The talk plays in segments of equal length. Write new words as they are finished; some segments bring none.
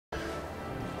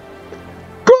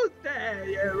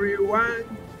day,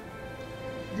 everyone.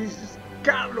 This is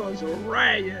Carlos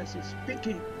Reyes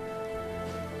speaking,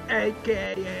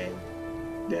 aka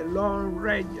the Lone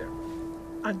Ranger.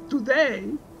 And today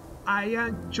I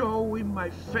am showing my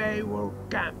favorite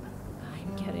camp.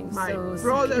 I'm getting my so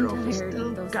brother sick and of tired steel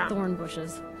of those camp. thorn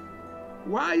bushes.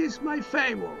 Why is my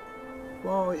favorite?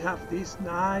 Well, we have this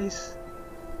nice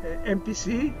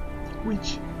NPC,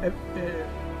 which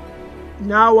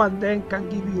now and then can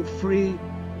give you free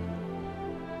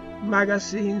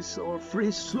magazines or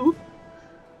free soup.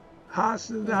 Has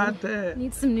that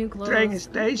Need some new clothes. train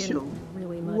station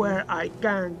Really muddy. where I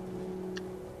can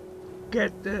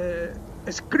get a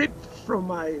script from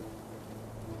my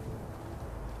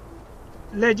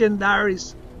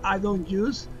legendaries I don't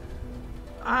use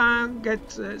and get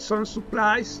some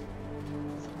supplies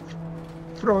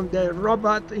from the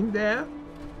robot in there.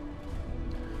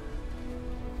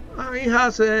 And it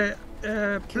has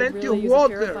plenty really of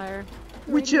water,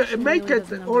 which make really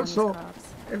it also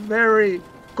a very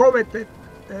coveted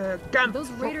camp Those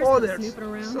for raiders others. snooping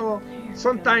around? So There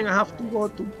sometimes I have to go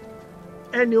to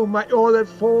any of my other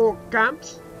 4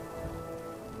 camps.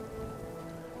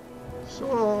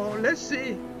 So let's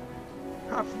see.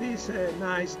 Have this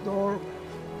nice door.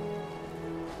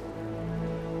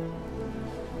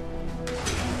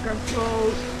 You can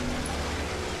close.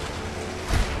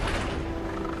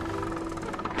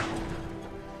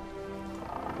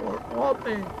 Or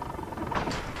open.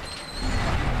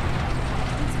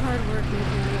 It's hard work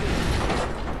making movies.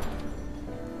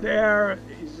 There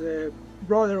is a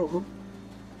Brotherhood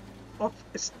of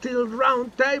Steel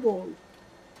Round Table.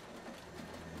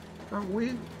 And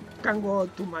we can go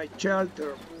to my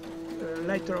shelter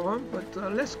later on, but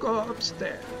let's go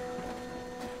upstairs.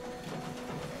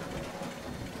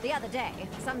 The other day,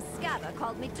 some scabber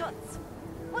called me Toots.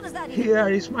 What does that even Here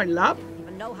mean? is my lab, I didn't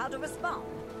even know how to respond.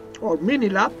 or mini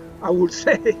lab, I would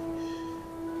say.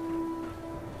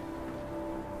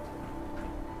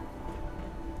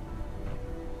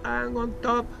 And on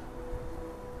top,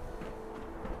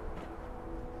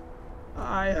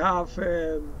 I have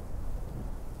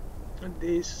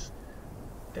this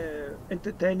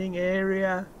entertaining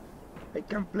area. I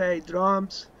can play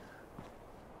drums.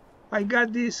 I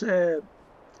got this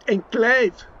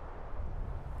Enclave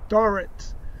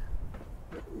turrets,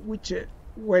 which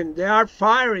when they are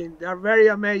firing, they are very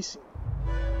amazing.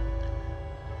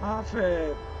 I have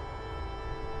a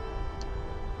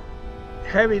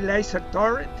heavy laser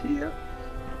turret here,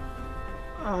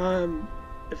 a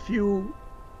few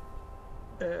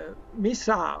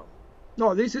missile.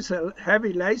 No, this is a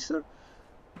heavy laser.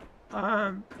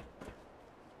 Well,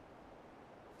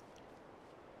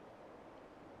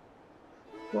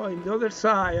 on the other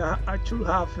side, I should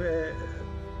have a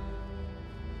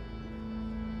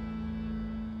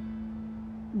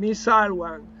missile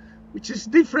one, which is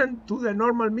different to the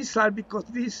normal missile because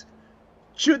this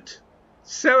shoots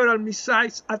several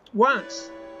missiles at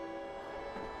once.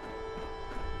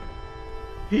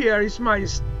 Here is my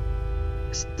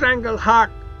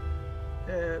Strangleheart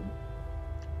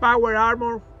power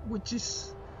armor, which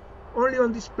is only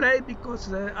on display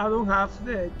because I don't have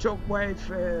the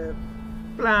shockwave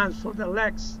plans for the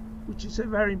legs, which is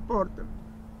very important.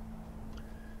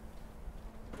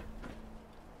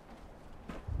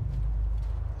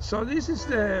 So this is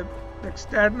the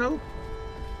external.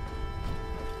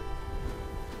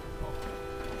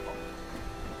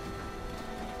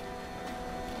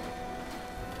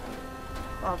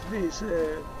 Of this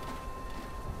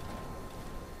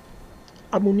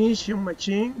ammunition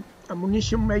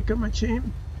maker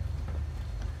machine.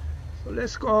 So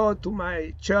let's go to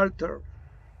my shelter.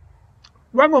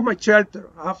 One of my shelter.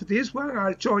 I have this one.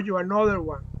 I'll show you another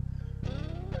one.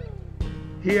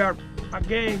 Here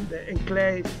again, the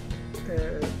Enclave.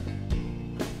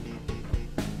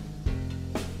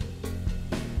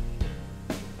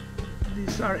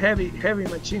 These are heavy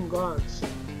machine guns.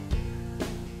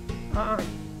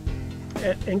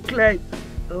 Enclave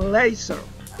laser.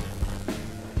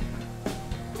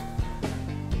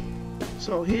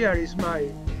 So here is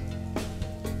my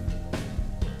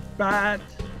bath,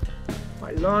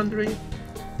 my laundry,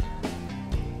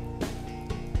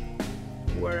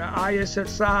 where I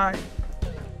exercise,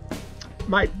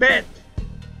 my bed,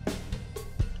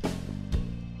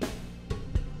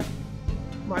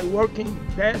 my working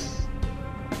desk,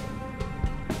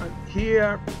 and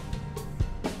here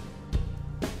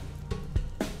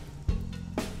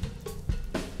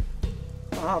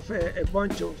I have a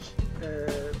bunch of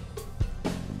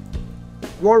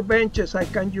workbenches I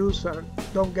can use and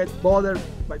don't get bothered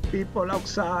by people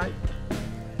outside.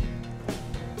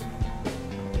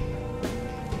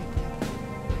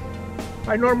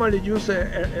 I normally use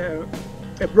a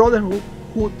Brotherhood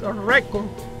Recon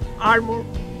armor,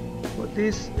 but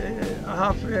this I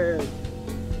have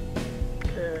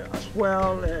as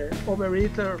well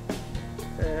Overeater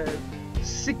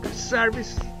Secret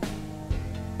Service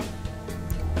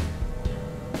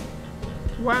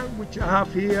one, which I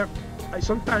have here. I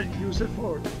sometimes use it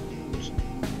for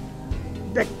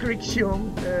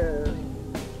decryption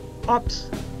ops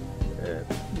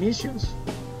missions.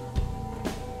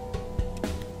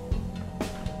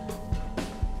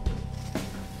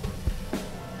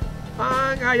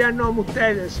 And I am not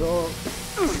mutated, so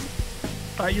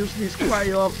I use this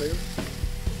quite often.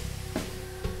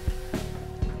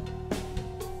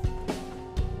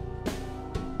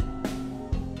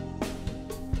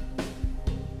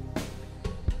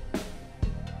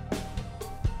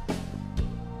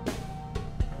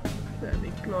 Let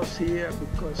me close here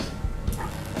because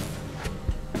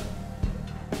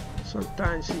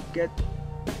sometimes it gets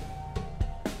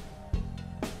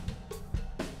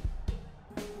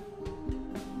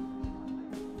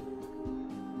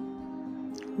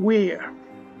weird.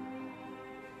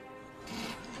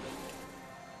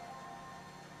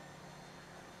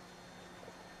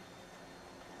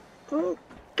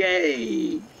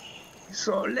 Okay,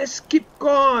 so let's keep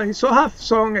going. So I have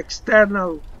some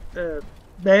external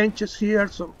benches here,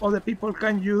 some other people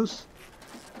can use.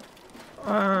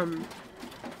 Of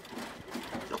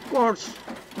course,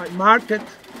 my market,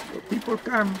 where people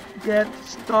can get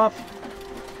stuff.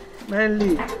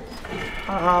 Mainly,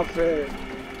 I have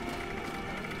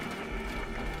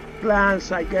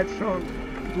plans I get from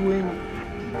doing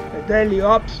daily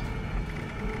ops.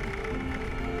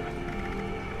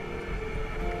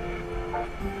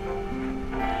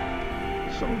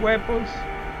 Some weapons.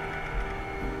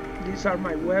 These are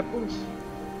my weapons.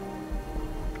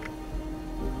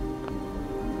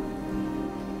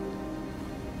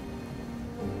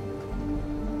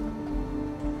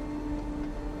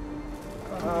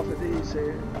 I have this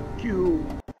Q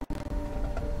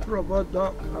robot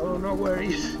dog. I don't know where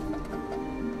it is.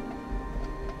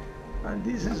 And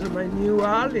this is my new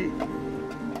ally.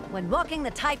 When walking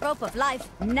the tightrope of life,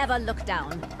 never look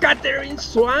down. Katherine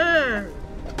Swan!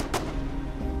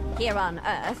 Here on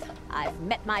Earth, I've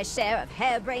met my share of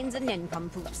harebrains and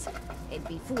nincompoops. It'd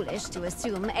be foolish to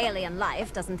assume alien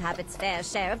life doesn't have its fair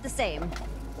share of the same.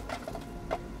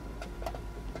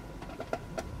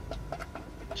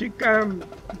 She can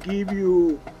give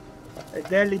you a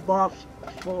daily buff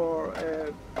for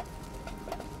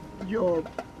your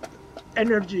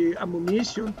energy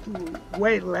ammunition to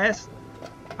weigh less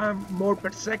and more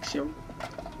perception,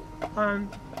 and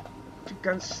she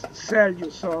can sell you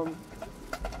some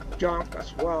junk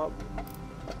as well.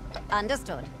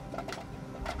 Understood.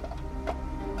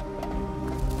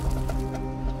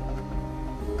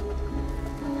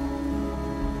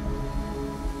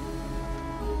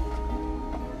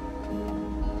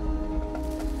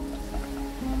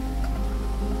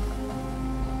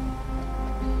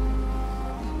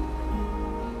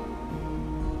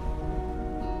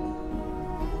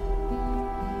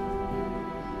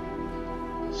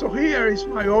 So here is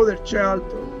my other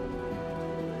shelter.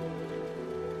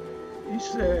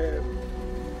 It's a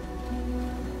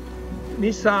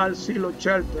missile silo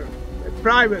shelter, a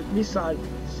private missile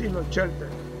silo shelter.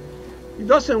 It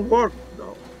doesn't work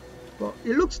though, but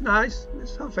it looks nice.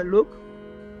 Let's have a look.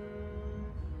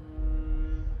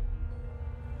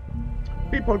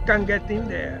 People can get in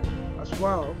there as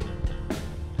well.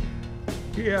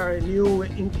 Here a new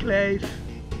Enclave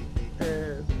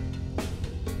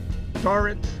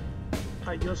turret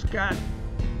I just got.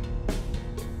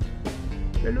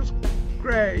 They look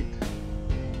great,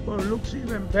 but it looks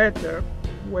even better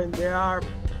when they are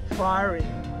firing.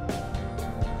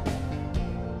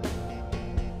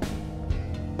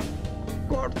 Of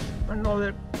course,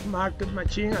 another market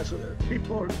machine, as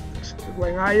people,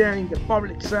 when I am in the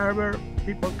public server,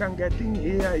 people can get in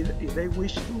here if they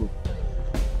wish to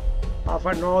have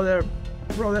another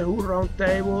Brotherhood round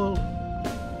table,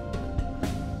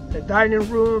 a dining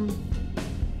room,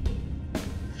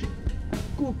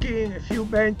 cooking, a few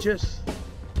benches.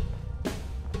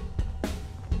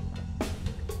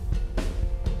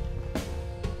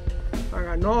 And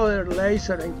another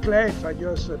laser enclave I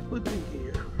just put in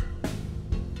here.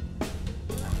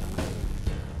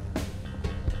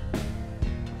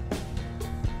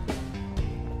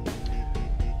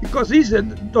 Because this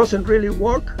doesn't really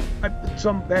work, I put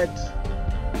some beds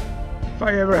if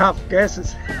I ever have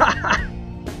guesses.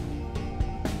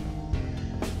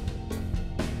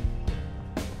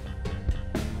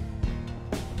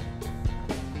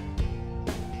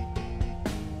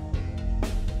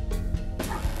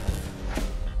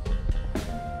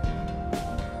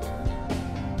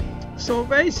 So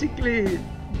basically,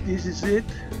 this is it.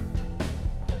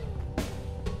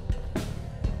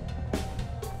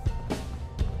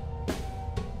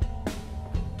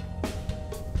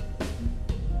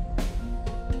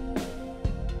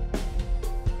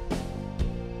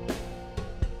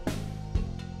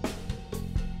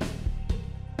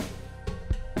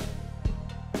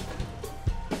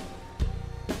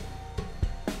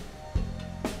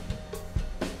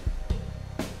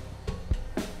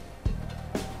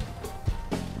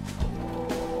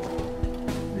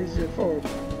 This is for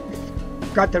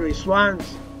Katherine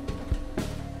Swans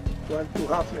want to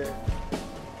have a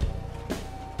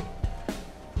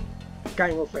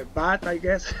kind of a bath, I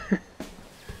guess.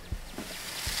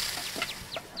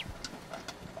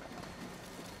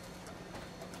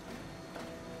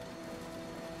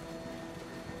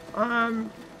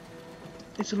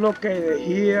 It's located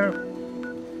here.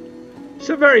 It's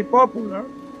very popular.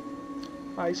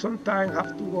 I sometimes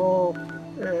have to go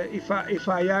if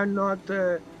I am not.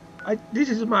 This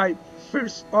is my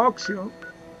first auction,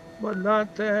 but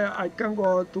not. I can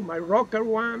go to my rocker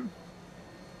one,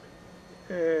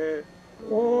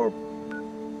 or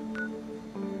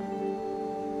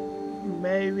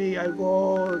maybe I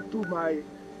go to my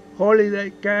holiday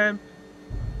camp.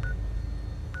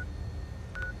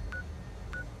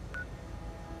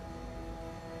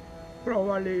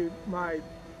 Probably my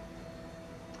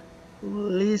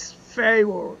least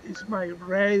favorite is my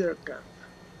raider camp,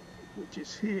 which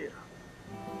is here.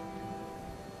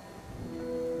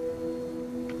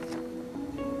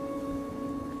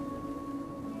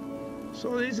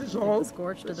 So this is all. The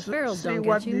scorched or the Let's ferals see don't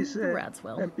what get you, this the rats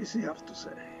will. NPC have to say.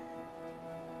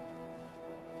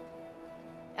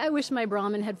 I wish my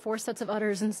Brahmin had 4 sets of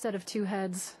udders instead of 2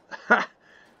 heads.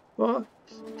 Well,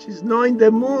 she's not in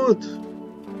the mood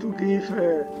to give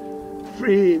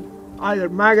free either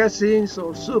magazines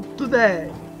or soup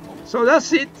today. So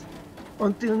that's it.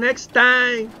 Until next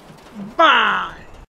time, bye!